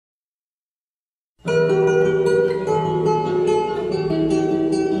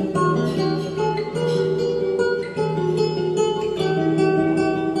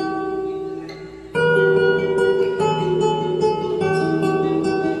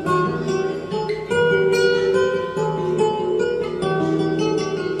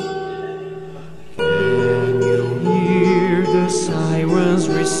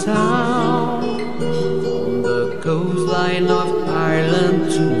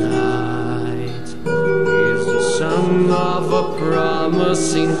of a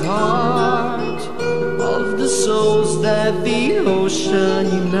promising heart, of the souls that the ocean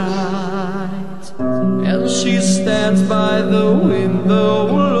unites. And she stands by the window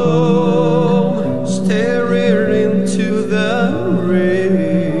alone, staring into the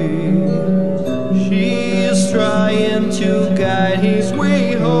rain. She is trying to guide his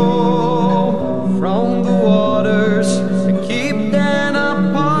way home from the waters that keep them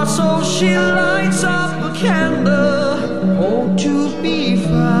apart. So she lights up a candle, home to be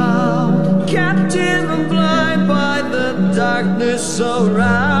found, captive and blind by the darkness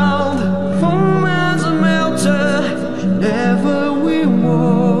around. Foam as a melter, she never will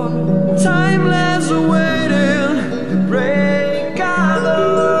more. Timeless awaiting the break of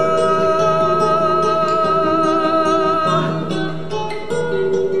dawn.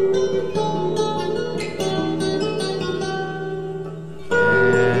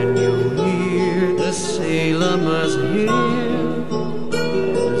 Can you hear the Sailorman's hymn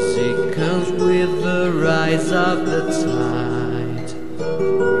as it comes with the rise of the tide?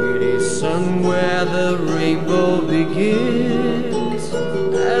 It is somewhere the rainbow begins,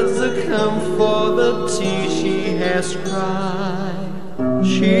 as they come for the tea she has cried.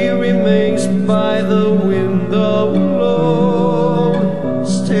 She remains by the window alone,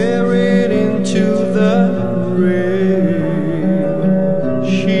 staring into the rain.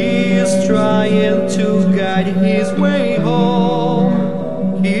 She is trying to guide his way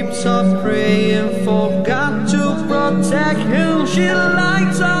home, keeps on praying for God to protect him. She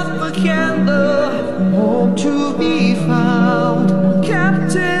lights up a candle, home to be found,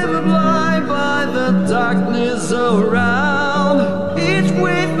 captive and blind by the darkness around. Each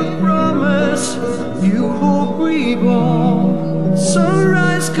with a promise, new hope reborn.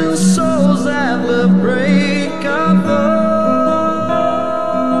 Sunrise consoles at the break of dawn.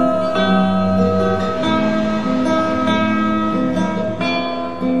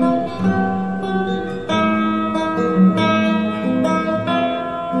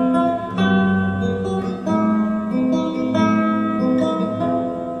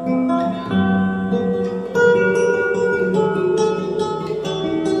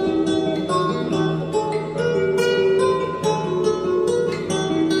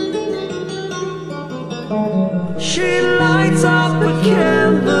 She lights up a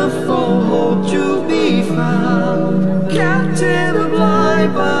candle for hope to be found, captive and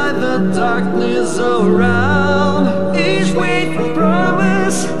blind by the darkness around. Each wait for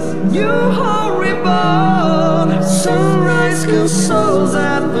promise, new hope reborn. Sunrise consoles